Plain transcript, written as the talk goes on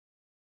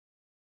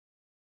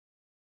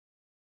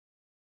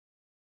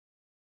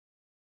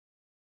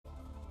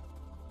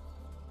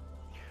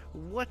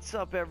What's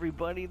up,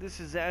 everybody? This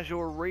is Azure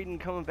Raiden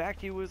coming back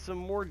to you with some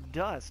more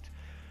Dust.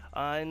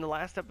 In the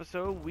last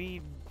episode,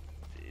 we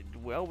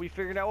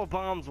figured out what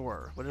bombs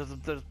were. But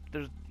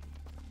there's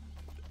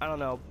I don't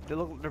know.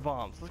 They're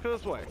bombs. Let's go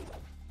this way.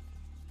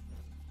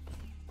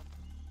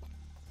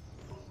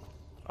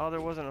 Oh,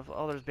 there wasn't a...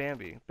 Oh, there's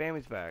Bambi.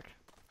 Bambi's back.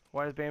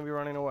 Why is Bambi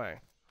running away?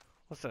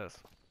 What's this?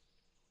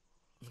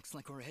 Looks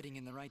like we're heading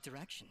in the right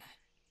direction.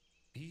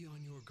 Be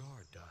on your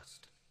guard,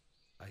 Dust.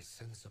 I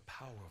sense a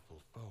powerful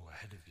foe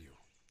ahead of you.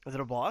 Is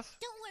it a boss?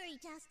 Don't worry,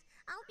 Dust.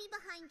 I'll be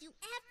behind you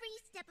every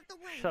step of the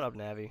way. Shut up,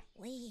 Navi.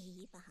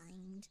 Way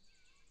behind.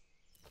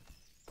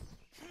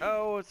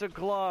 Oh, it's a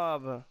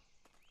glob. Ah,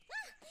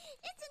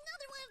 it's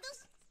another one of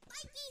those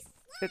spiky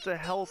slimy It's a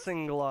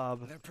Helsing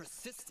glob. Their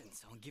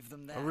persistence, I'll give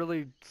them that. A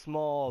really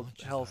small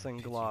Much as I Helsing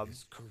pity glob.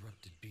 this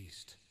corrupted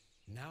beast,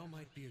 now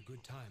might be a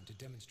good time to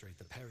demonstrate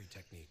the parry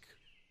technique.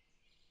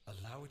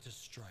 Allow it to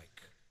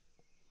strike.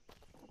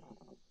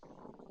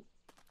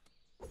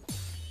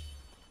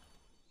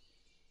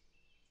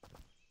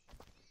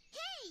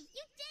 Hey,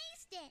 you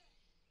dazed it!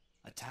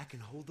 Attack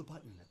and hold the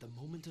button at the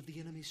moment of the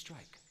enemy's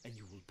strike, and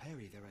you will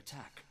parry their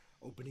attack,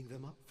 opening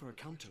them up for a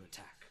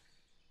counterattack.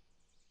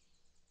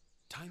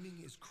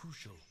 Timing is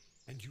crucial,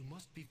 and you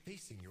must be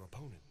facing your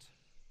opponent.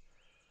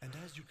 And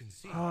as you can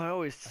see, Oh, I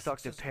always a stuck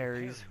to successful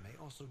parries. parry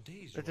may also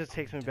daze That your just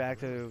takes me opponent back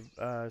to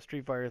temporarily.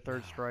 Street Fighter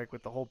Third Now, Strike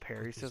with the whole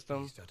parry Put this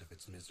system. beast out of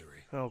its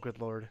misery. Oh,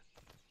 good lord.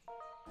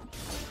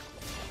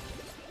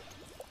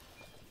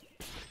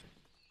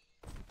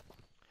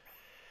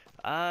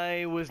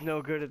 I was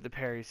no good at the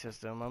parry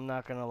system. I'm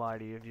not gonna lie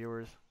to you,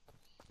 viewers.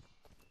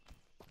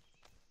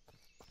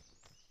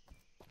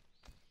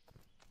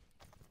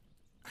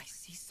 I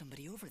see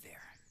somebody over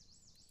there.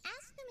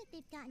 Ask them if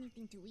they've got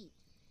anything to eat.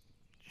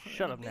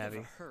 Shut We're up, in a bit of a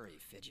Navi. hurry,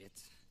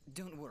 Fidget.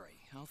 Don't worry,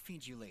 I'll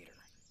feed you later.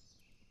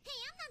 Hey,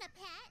 I'm not a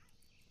pet!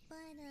 But,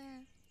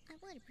 I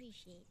would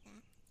appreciate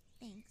that.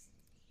 Thanks.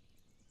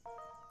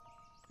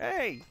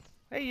 Hey!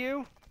 Hey,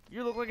 you!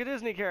 You look like a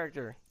Disney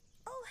character.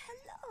 Oh,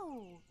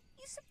 hello!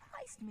 You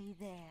surprised me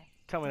there.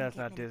 Tell me Don't that's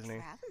get not many Disney.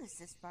 travelers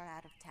this far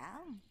out of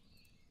town.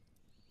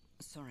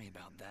 Sorry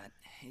about that.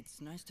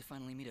 It's nice to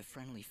finally meet a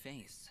friendly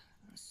face.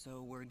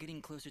 So we're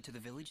getting closer to the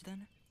village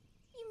then?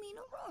 You mean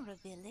Aurora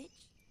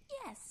Village?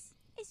 Yes,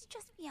 it's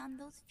just beyond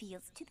those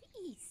fields to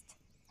the east.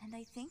 And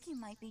I think you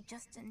might be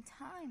just in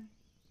time.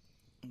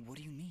 What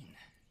do you mean?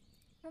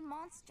 The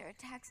monster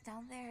attacks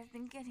down there have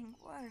been getting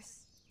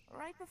worse.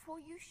 Right before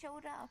you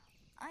showed up,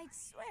 I'd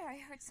swear I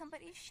heard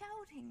somebody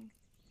shouting.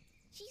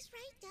 She's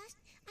right, Dust.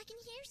 I can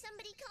hear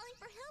somebody calling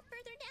for help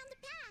further down the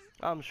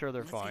path. I'm sure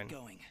they're Let's fine. get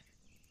going.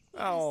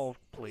 Oh, Yes,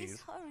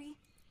 please. hurry.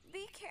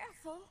 Be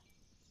careful.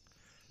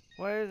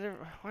 Why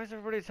is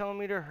everybody telling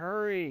me to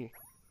hurry?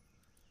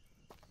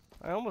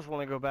 I almost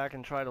want to go back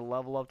and try to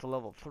level up to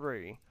level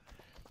 3.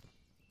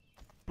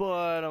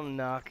 But I'm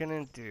not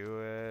gonna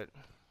do it.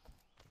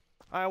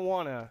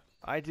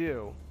 I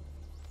do.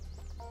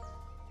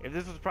 If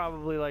this was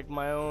probably like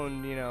my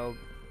own, you know,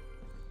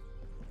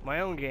 my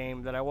own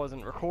game that I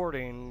wasn't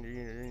recording,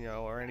 you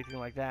know, or anything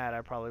like that,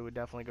 I probably would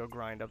definitely go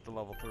grind up to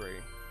level 3.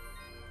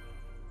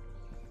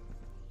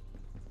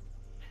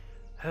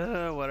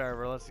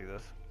 Whatever, let's do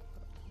this.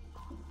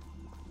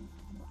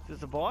 Is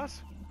this a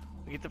boss?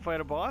 We get to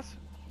fight a boss?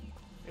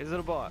 Is it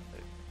a boss?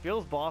 It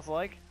feels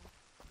boss-like.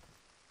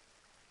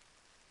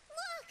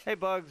 Look! Hey,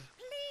 Bugs.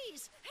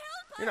 Please,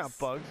 help us! You're not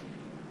Bugs.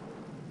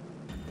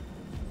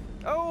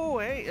 Oh,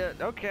 hey,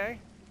 okay.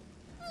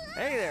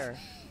 Hey there.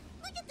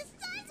 Look at the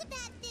size of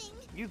that thing!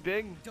 You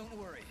big. Don't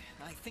worry,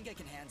 I think I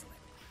can handle it.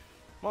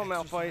 Come on,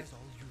 Malphite. Exercise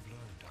all you've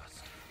learned,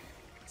 Dust.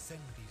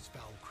 Send these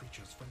foul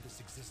creatures from this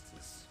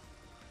existence.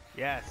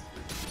 Yes.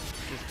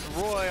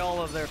 Destroy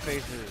all of their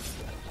faces.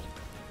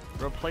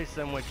 Replace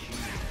them with cheese.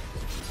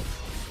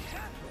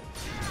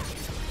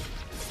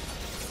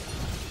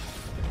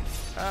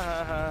 Ha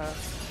ha ha.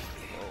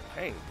 Oh,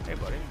 hey, hey,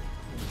 buddy.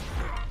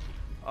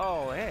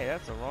 Oh, hey,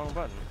 that's the wrong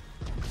button.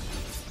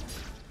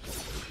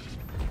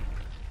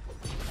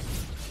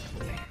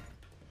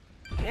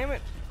 Damn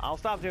it! I'll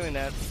stop doing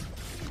that.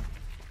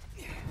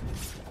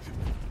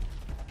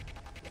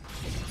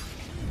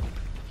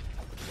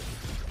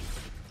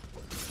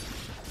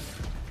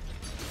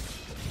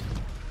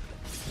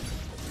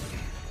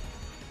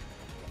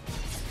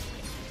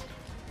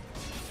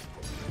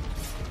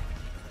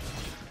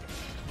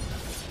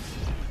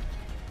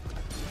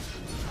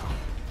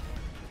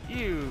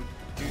 You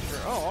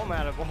doucher. Oh, I'm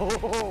out of.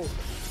 Oh,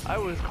 I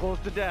was close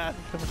to death.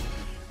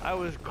 I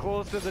was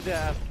close to the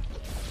death.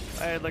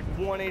 I had like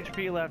 1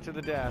 HP left to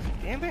the death.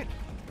 Damn it.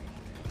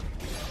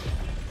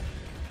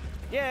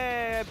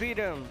 Yeah, I beat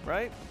him,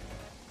 right?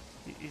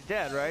 He's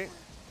dead, right?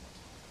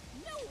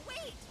 No,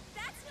 wait!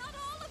 That's not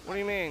all of them! What do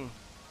you mean?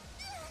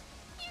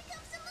 Here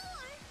comes some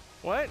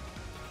more! What?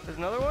 There's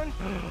another one?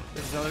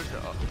 There's another.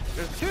 Oh,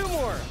 there's 2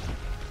 more!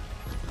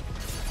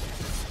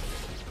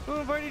 Who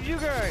invited you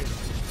guys?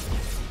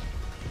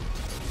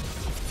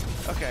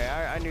 Okay,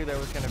 I knew there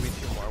was gonna be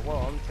 2 more.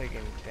 Well, I'm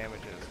taking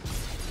damages.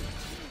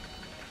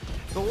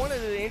 But one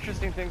of the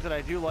interesting things that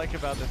I do like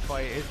about this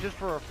fight is just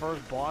for a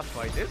first boss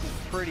fight, this is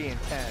pretty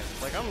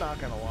intense. Like, I'm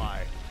not gonna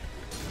lie.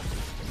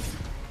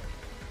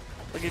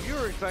 Like, if you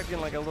were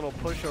expecting like a little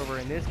pushover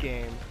in this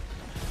game,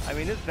 I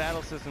mean, this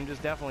battle system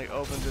just definitely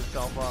opens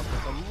itself up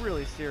for some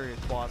really serious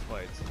boss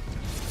fights.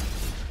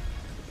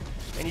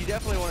 And you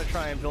definitely want to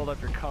try and build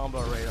up your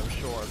combo rate, I'm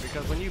sure,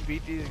 because when you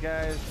beat these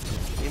guys,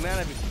 the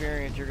amount of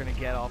experience you're going to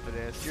get off of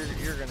this,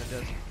 you're going to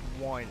just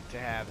want to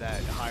have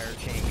that higher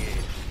chain gauge.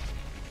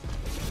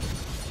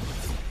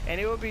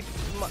 And it would be...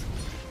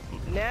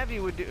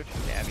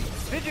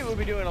 Fidget would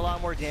be doing a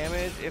lot more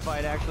damage if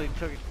I'd actually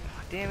took...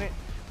 Damn it.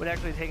 Would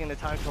actually taken the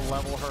time to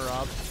level her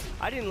up.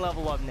 I didn't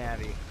level up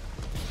Navi.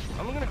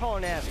 I'm going to call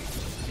her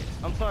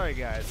Navi. I'm sorry,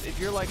 guys. If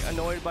you're, like,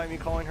 annoyed by me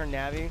calling her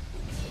Navi,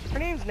 her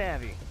name's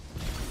Navi.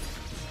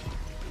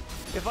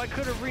 If I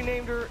could have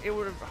renamed her, it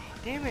would have... Oh,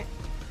 damn it.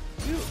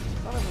 You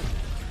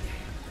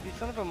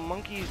son of a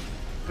monkey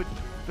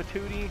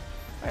patootie.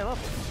 I love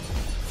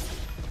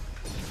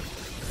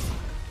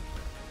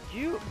it.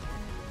 You...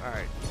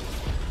 Alright.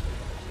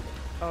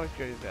 Oh, it's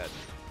good. He's dead.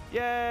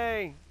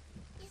 Yay!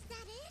 Is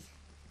that it?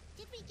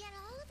 Did we get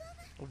all of them?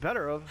 We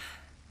better have.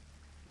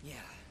 Yeah,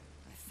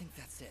 I think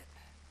that's it.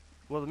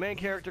 Well, the main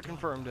character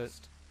confirmed it.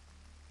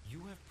 You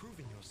have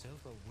proven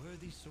yourself a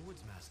worthy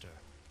swordsmaster.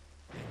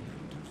 And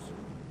you do so.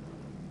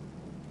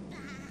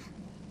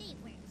 They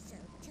weren't so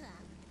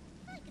tough.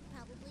 I could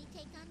probably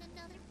take on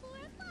another 4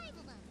 or 5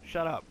 of them.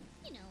 Shut up.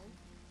 You know,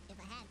 if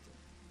I had to.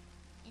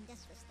 And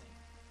this was there.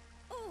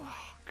 Oh,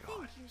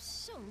 God. thank you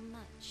so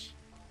much.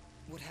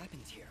 What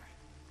happened here?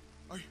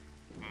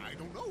 I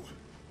don't know.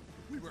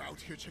 We were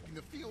out here checking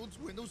the fields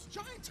when those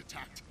giants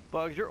attacked.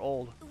 Bugs, you're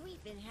old.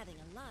 We've been having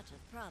a lot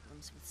of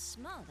problems with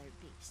smaller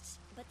beasts,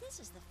 but this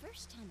is the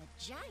first time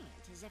a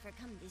giant has ever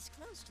come this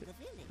close to the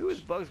village. Who is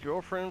Bugs'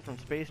 girlfriend from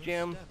Space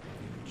Jam?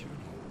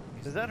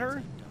 Is that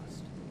her?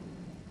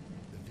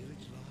 The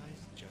village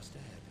lies just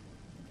ahead.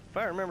 If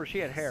I remember, she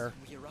had hair.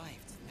 We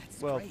arrived.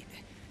 That's Well- great.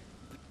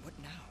 But what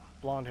now?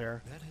 Blonde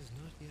hair. That has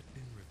not yet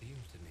been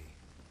revealed to me.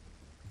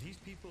 These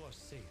people are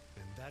safe,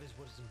 and that is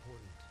what is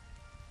important.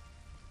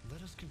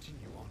 Let us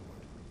continue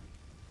onward.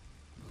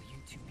 Will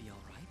you two be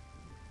all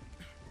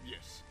right?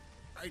 Yes,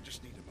 I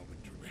just need a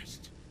moment to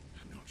rest.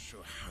 I'm not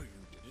sure how you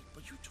did it,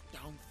 but you took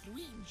down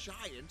 3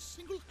 giants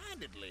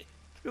single-handedly.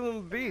 Look at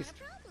them beast.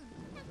 Not a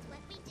problem. That's what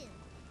we do.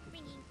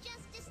 Bringing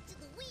justice to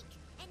the weak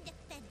and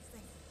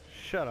defenseless.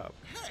 Shut up.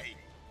 Hey,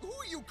 who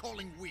are you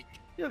calling weak?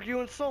 Look,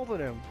 you insulted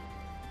him.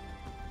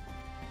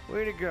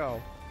 Way to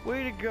go.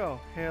 Way to go.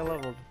 Hey, I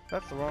leveled.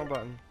 That's the wrong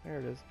button. There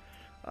it is.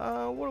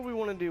 What do we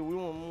want to do? We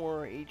want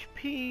more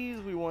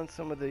HPs. We want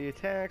some of the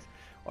attacks.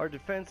 Our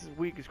defense is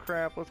weak as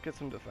crap. Let's get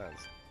some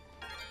defense.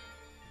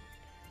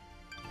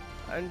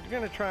 I'm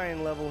going to try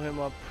and level him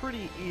up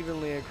pretty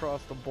evenly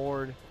across the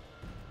board.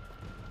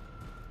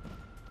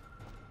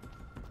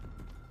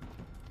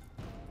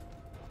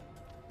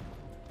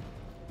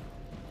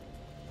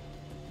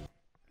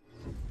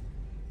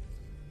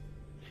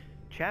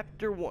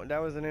 Chapter 1.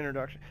 That was an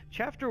introduction.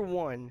 Chapter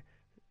 1.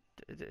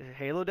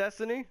 Halo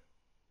Destiny?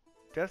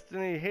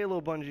 Destiny, Halo,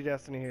 Bungie,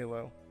 Destiny,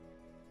 Halo.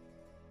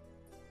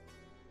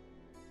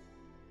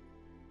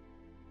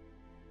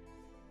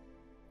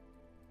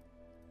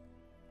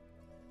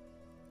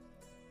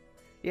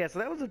 Yeah, so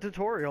that was a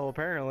tutorial,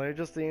 apparently.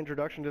 Just the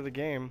introduction to the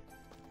game.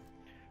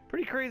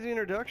 Pretty crazy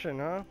introduction,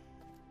 huh?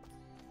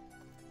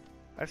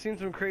 I've seen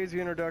some crazy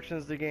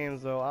introductions to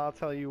games, though. I'll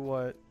tell you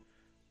what.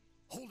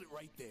 Hold it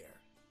right there.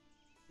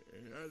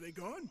 Are they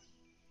gone?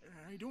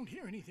 I don't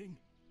hear anything.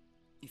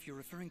 If you're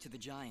referring to the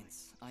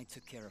giants, I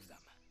took care of them.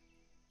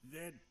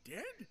 They're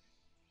dead?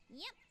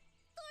 Yep.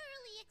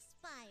 Thoroughly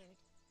expired.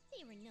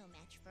 They were no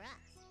match for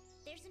us.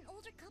 There's an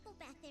older couple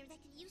back there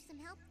that could use some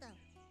help,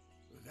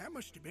 though. That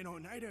must have been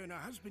Oneida and her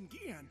husband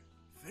Gian.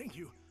 Thank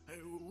you.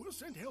 We'll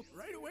send help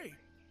right away.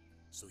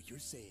 So you're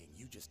saying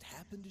you just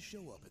happened to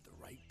show up at the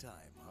right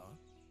time, huh?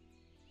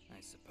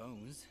 I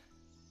suppose.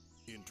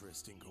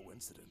 Interesting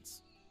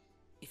coincidence.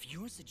 If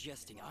you're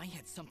suggesting I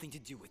had something to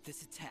do with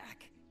this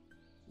attack...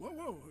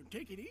 Whoa,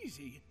 take it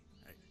easy.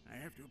 I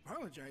have to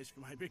apologize for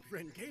my big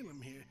friend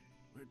Caleb here.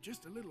 We're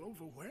just a little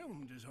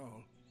overwhelmed is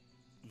all.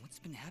 What's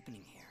been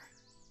happening here?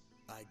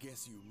 I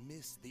guess you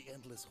missed the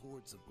endless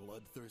hordes of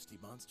bloodthirsty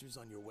monsters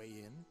on your way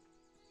in?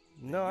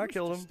 No, I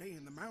killed him. Stay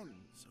in the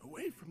mountains,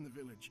 away from the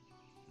village.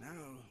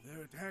 Now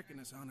they're attacking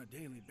us on a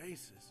daily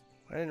basis.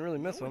 I didn't really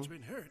miss No him. one's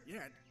been hurt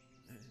yet.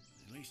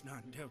 At least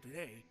not until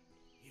today.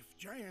 If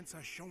giants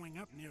are showing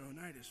up near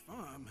Oneida's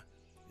farm,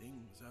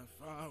 things are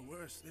far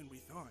worse than we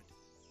thought.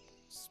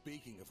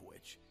 Speaking of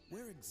which,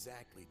 where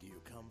exactly do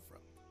you come from?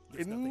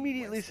 There's nothing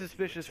Immediately west of you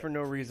suspicious for except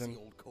no crazy reason.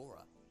 Old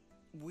Cora.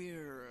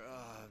 We're,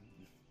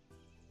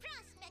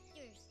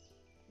 Prospectors!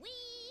 We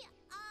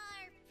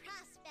are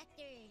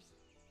prospectors!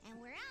 And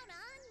we're out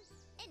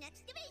on an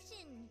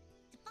excavation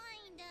to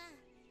find,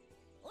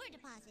 ore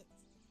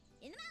deposits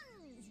in the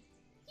mountains.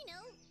 You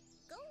know,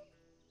 gold,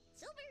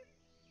 silver,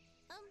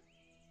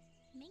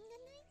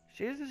 manganite?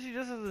 Isn't she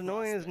just as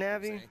annoying as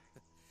Navi?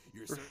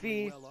 You're Or certainly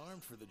Fee. well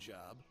armed for the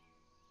job.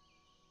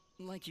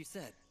 Like you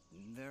said,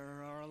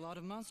 there are a lot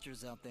of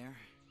monsters out there.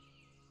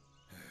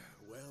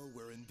 Well,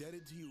 we're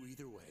indebted to you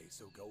either way,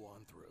 so go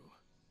on through.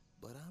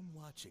 But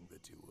I'm watching the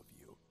two of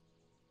you.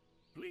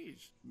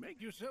 Please,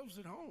 make yourselves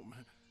at home.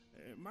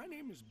 My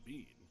name is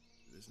Bean.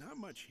 There's not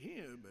much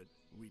here, but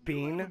we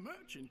do have a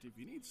merchant if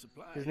you need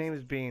supplies. His name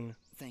is Bean.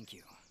 Thank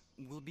you.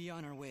 We'll be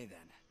on our way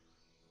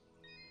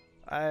then.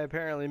 I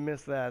apparently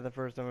missed that the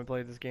first time I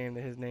played this game,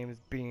 that his name is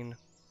Bean.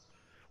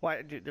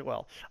 Why?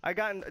 Well,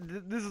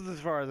 this is as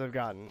far as I've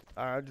gotten.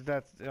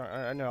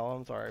 I know,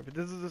 I'm sorry, but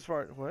this is as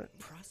far. What?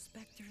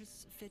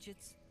 Prospectors,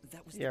 Fidgets?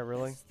 That was the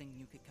best thing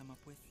you could come up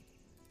with?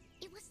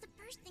 It was the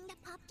first thing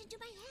that popped into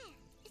my head.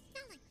 It's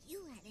not like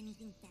you had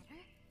anything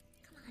better.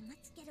 Come on,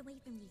 let's get away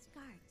from these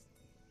guards.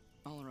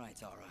 All right,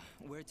 Aura.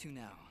 Where to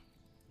now?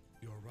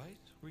 You're right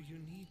where you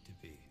need to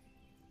be.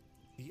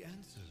 The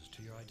answers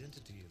to your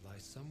identity lie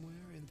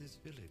somewhere in this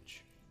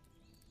village.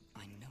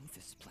 I know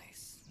this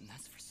place,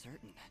 that's for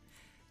certain.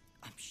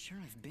 I'm sure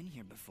I've been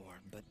here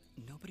before, but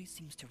nobody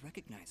seems to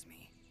recognize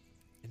me.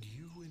 And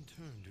you, in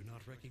turn, do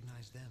not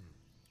recognize them.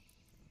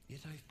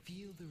 Yet I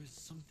feel there is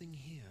something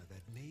here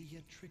that may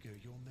yet trigger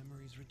your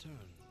memory's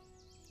return.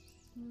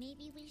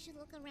 Maybe we should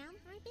look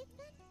around for a bit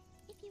then?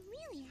 If you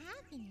really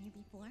have been here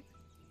before,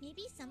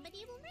 maybe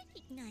somebody will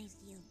recognize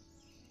you.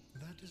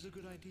 That is a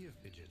good idea,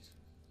 Fidget.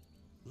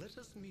 Let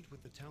us meet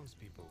with the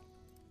townspeople.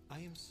 I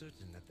am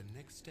certain that the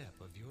next step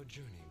of your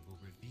journey will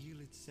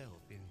reveal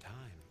itself in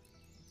time.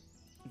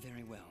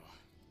 Very well,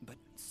 but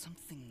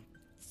something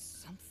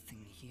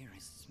here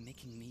is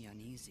making me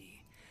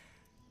uneasy.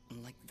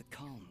 Like the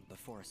calm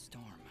before a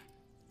storm.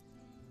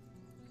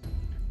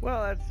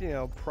 Well, that's,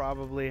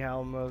 probably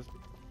how most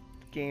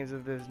games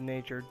of this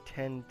nature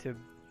tend to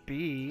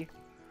be.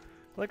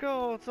 Like,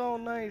 oh, it's all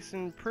nice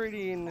and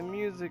pretty and the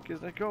music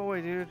is like, go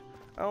away, dude.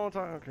 I don't want to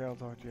talk. Okay, I'll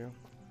talk to you.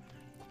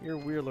 You're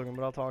weird looking,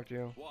 but I'll talk to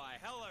you. Why,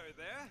 hello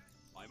there.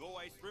 I'm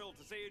always thrilled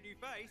to see a new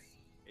face,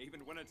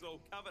 even when it's all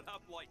covered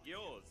up like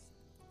yours.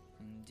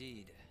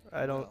 Indeed.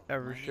 I don't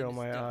ever show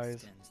my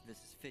eyes. This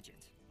is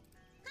Fidget.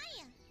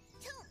 Hiya!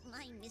 Don't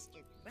mind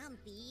Mr.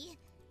 Grumpy.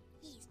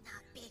 He's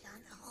not big on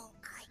the whole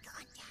eye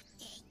contact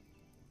thing.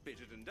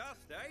 Fidget and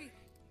Dust, eh?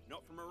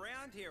 Not from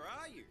around here,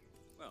 are you?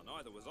 Well,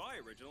 neither was I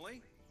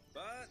originally.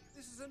 But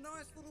this is a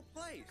nice little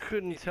place.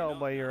 Couldn't tell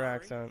by your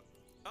accent.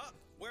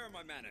 Where are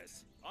my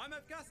manners? I'm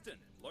Augustin,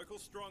 local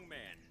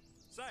strongman.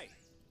 Say,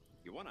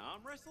 you want to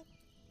arm wrestle?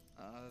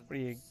 What are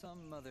you?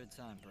 Some other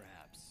time,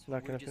 perhaps.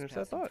 Not gonna finish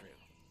that thought.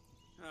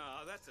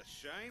 Oh, that's a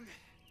shame.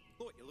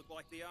 Thought you looked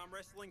like the arm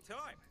wrestling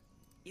type.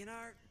 You know,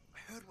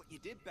 I heard what you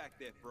did back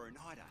there for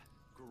Oneida.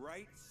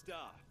 Great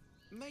stuff.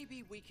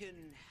 Maybe we can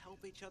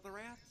help each other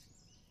out?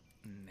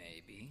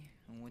 Maybe.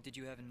 What did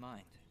you have in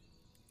mind?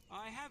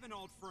 I have an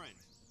old friend,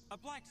 a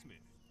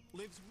blacksmith.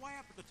 Lives way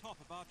up at the top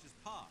of Archer's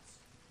Pass.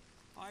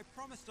 I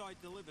promised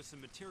I'd deliver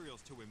some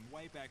materials to him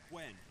way back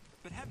when,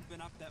 but haven't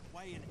been up that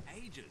way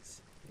in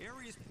ages.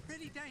 Area's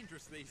pretty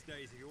dangerous these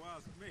days, if you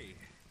ask me.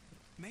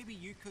 Maybe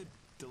you could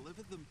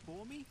deliver them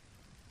for me?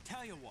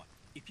 Tell you what,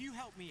 if you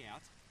help me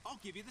out, I'll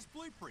give you this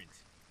blueprint.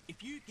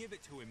 If you give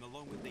it to him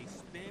along with these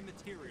spare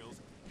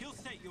materials, he'll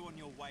set you on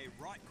your way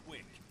right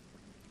quick.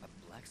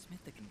 A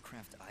blacksmith that can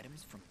craft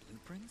items from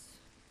blueprints?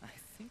 I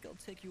think I'll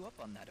take you up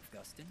on that,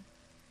 Augustin.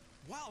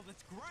 Wow,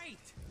 that's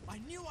great! I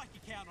knew I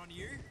could count on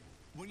you.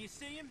 When you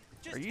see him,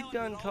 just Are you tell him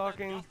done that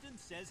talking? Augustin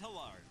says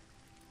hello.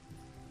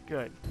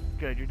 Good.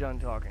 Good, you're done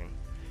talking.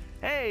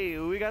 Hey,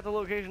 we got the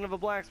location of a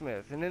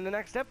blacksmith, and in the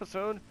next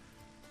episode,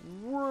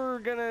 we're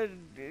gonna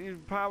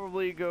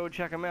probably go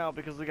check him out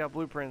because we got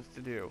blueprints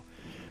to do.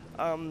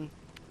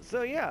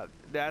 So yeah,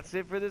 that's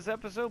it for this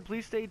episode.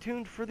 Please stay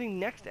tuned for the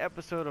next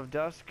episode of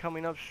Dust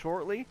coming up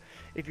shortly.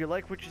 If you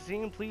like what you're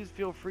seeing, please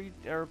feel free,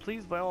 or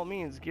please by all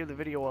means, give the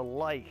video a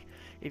like.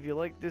 If you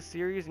like this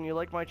series and you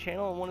like my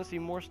channel and want to see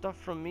more stuff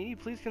from me,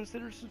 please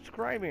consider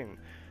subscribing.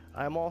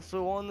 I'm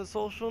also on the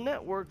social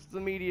networks, the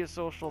media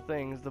social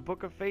things, the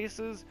Book of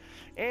Faces,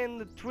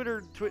 and the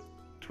Twitter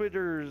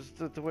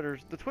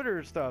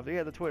stuff.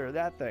 Yeah, the Twitter,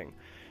 that thing.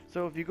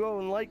 So if you go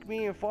and like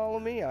me and follow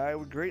me, I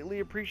would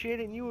greatly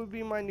appreciate it, and you would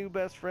be my new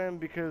best friend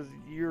because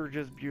you're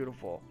just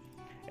beautiful.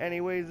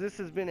 Anyways, this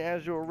has been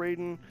Azure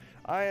Raiden.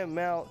 I am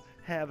out.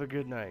 Have a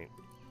good night.